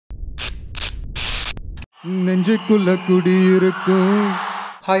நெஞ்சுக்குள்ள குடியிருக்கும்.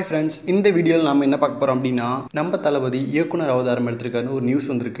 Hi friends, இந்த வீடியோவில் நாம் என்ன பார்க்க போகிறோம் அப்படின்னா, நம்ம தளபதி இயக்குனர் அவதாரம் எடுத்திருக்காருன்னு ஒரு நியூஸ்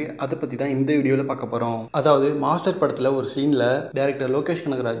வந்திருக்கு. அதை பற்றி தான் இந்த வீடியோவில் பார்க்க போகிறோம். அதாவது மாஸ்டர் படத்தில் ஒரு சீனில் டைரக்டர் லோகேஷ்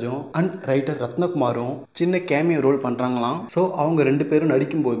கனகராஜும் அண்ட் ரைட்டர் ரத்னகுமாரும் சின்ன கேமியோ ரோல் பண்ணுறாங்களாம். ஸோ அவங்க ரெண்டு பேரும்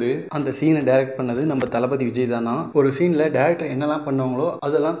நடிக்கும்போது அந்த சீனை டைரக்ட் பண்ணது நம்ம தளபதி விஜய் தானா. ஒரு சீனில் டைரக்டர் என்னெல்லாம் பண்ணுவாங்களோ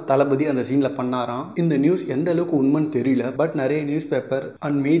அதெல்லாம் தளபதி அந்த சீனில் பண்ணாராம். இந்த நியூஸ் எந்த அளவுக்கு உண்மைன்னு தெரியல, பட் நிறைய நியூஸ் பேப்பர்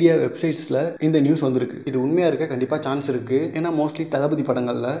அண்ட் மீடியா வெப்சைட்ஸில் இந்த நியூஸ் வந்திருக்கு. இது உண்மையாக இருக்க கண்டிப்பாக சான்ஸ் இருக்குது. ஏன்னா மோஸ்ட்லி தளபதி படங்கள்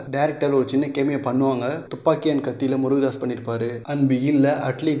டைரக்டர் ஒரு சின்ன கேமியோ பண்ணுவாங்க. துப்பாக்கி அண்ட் கத்தியில முருகதாஸ் பண்ணிருப்பாரு, அண்ட் பிகில்ல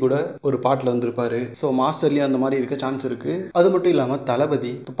அட்லி கூட ஒரு பாட்டுல வந்திருப்பாரு. சோ மாஸ்டர்லயும் அந்த மாதிரி இருக்க சான்ஸ் இருக்கு. அது மட்டும் இல்லாம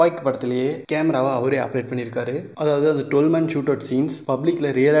தளபதி துப்பாக்கி படத்திலேயே கேமராவை அவரே ஆப்ரேட் பண்ணிருக்காரு. அதாவது அந்த 12 man ஷூட் அவுட் சீன்ஸ்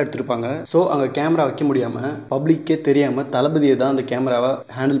பப்ளிக்ல ரியலா எடுத்திருப்பாங்க. சோ அங்க கேமரா வைக்க முடியாம பப்ளிக்கே தெரியாம தளபதியை தான் அந்த கேமராவை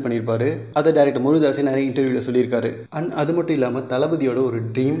ஹேண்டில் பண்ணிருப்பாரு. அதை டைரக்டர் முருகதாஸ் நிறைய இன்டர்வியூல சொல்லியிருக்காரு. அண்ட் அது மட்டும் இல்லாம தளபதியோட ஒரு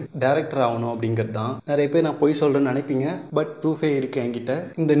ட்ரீம் டைரக்டர் ஆகணும் அப்படிங்கிறது தான். நிறைய பேர் நான் போய் சொல்றேன்னு நினைப்பீங்க, பட் ப்ரூஃபே இருக்கு என்கிட்ட.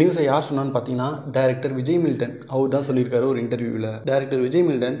 இந்த நியூஸை யார் சொன்னான்னு பார்த்தீங்கன்னா டைரக்டர் விஜய் மில்டன் அவர் தான் சொல்லியிருக்காரு ஒரு இன்டர்வியூவில். டைரக்டர் விஜய்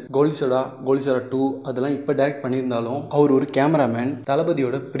மில்டன் கோலிசோடா 2 அதெல்லாம் இப்போ டைரக்ட் பண்ணியிருந்தாலும் அவர் ஒரு கேமராமேன்.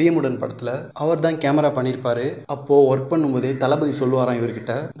 தளபதியோட பிரியமுடன் படத்தில் அவர் தான் கேமரா பண்ணியிருப்பாரு. அப்போ ஒர்க் பண்ணும்போதே தளபதி சொல்லுவாராம்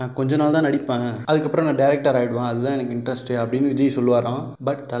இவர்கிட்ட, நான் கொஞ்ச நாள் தான் நடிப்பேன், அதுக்கப்புறம் நான் டைரக்டர் ஆயிடுவேன், அதுதான் எனக்கு இன்ட்ரெஸ்ட் அப்படின்னு விஜய் சொல்லுவாராம்.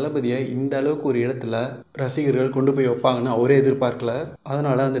 பட் தளபதியை இந்த அளவுக்கு ஒரு இடத்துல ரசிகர்கள் கொண்டு போய் வைப்பாங்கன்னு அவரே எதிர்பார்க்கல.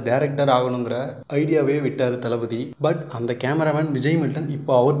 அதனால அந்த டைரக்டர் ஆகணுங்கிற ஐடியாவே விட்டாரு தளபதி. பட் அந்த கேமராமேன் விஜய் மில்டன்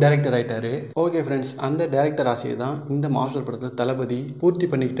இப்போ அவர் டைரக்டர் ஆயிட்டாரு. ஓகே ஃப்ரெண்ட்ஸ், அந்த டைரக்டர் ஆசையை தான் இந்த மாஸ்டர் படத்தில் தளபதி பூர்த்தி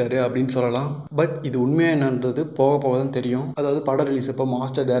பண்ணிக்கிட்டாரு அப்படின்னு சொல்லலாம். பட் இது உண்மையா என்னன்றது போக போக தான் தெரியும். அதாவது படம் ரிலீஸ் அப்போ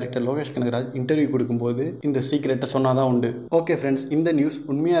master director Lokesh Kanagaraj interview கொடுக்கும்போது இந்த சீக்ரெட்டை சொன்னாதான் உண்டு. ஓகே ஃப்ரெண்ட்ஸ், இந்த நியூஸ்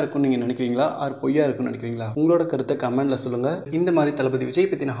உண்மையா இருக்கும்னு நீங்க நினைக்கிறீங்களா ஆர் பொய்யா இருக்கும்னு நினைக்கிறீங்களா? உங்களோட கருத்தை கமெண்ட்ல சொல்லுங்க. இந்த மாதிரி தளபதி விஜய்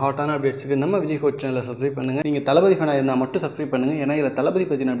பத்தின ஹாட்டான அப்டேட்ஸ்க்கு நம்ம விஜய் ஃபோர்ட் சேனலை சப்ஸ்கிரைப் பண்ணுங்க. நீங்க தளபதி ஃபேனா இருந்தா மட்டும் சப்ஸ்கிரைப் பண்ணுங்க, ஏன்னா இதுல தளபதி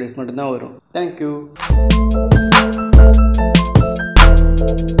பத்தின அப்டேட்ஸ் மட்டும் தான் வரும். தேங்க்யூ.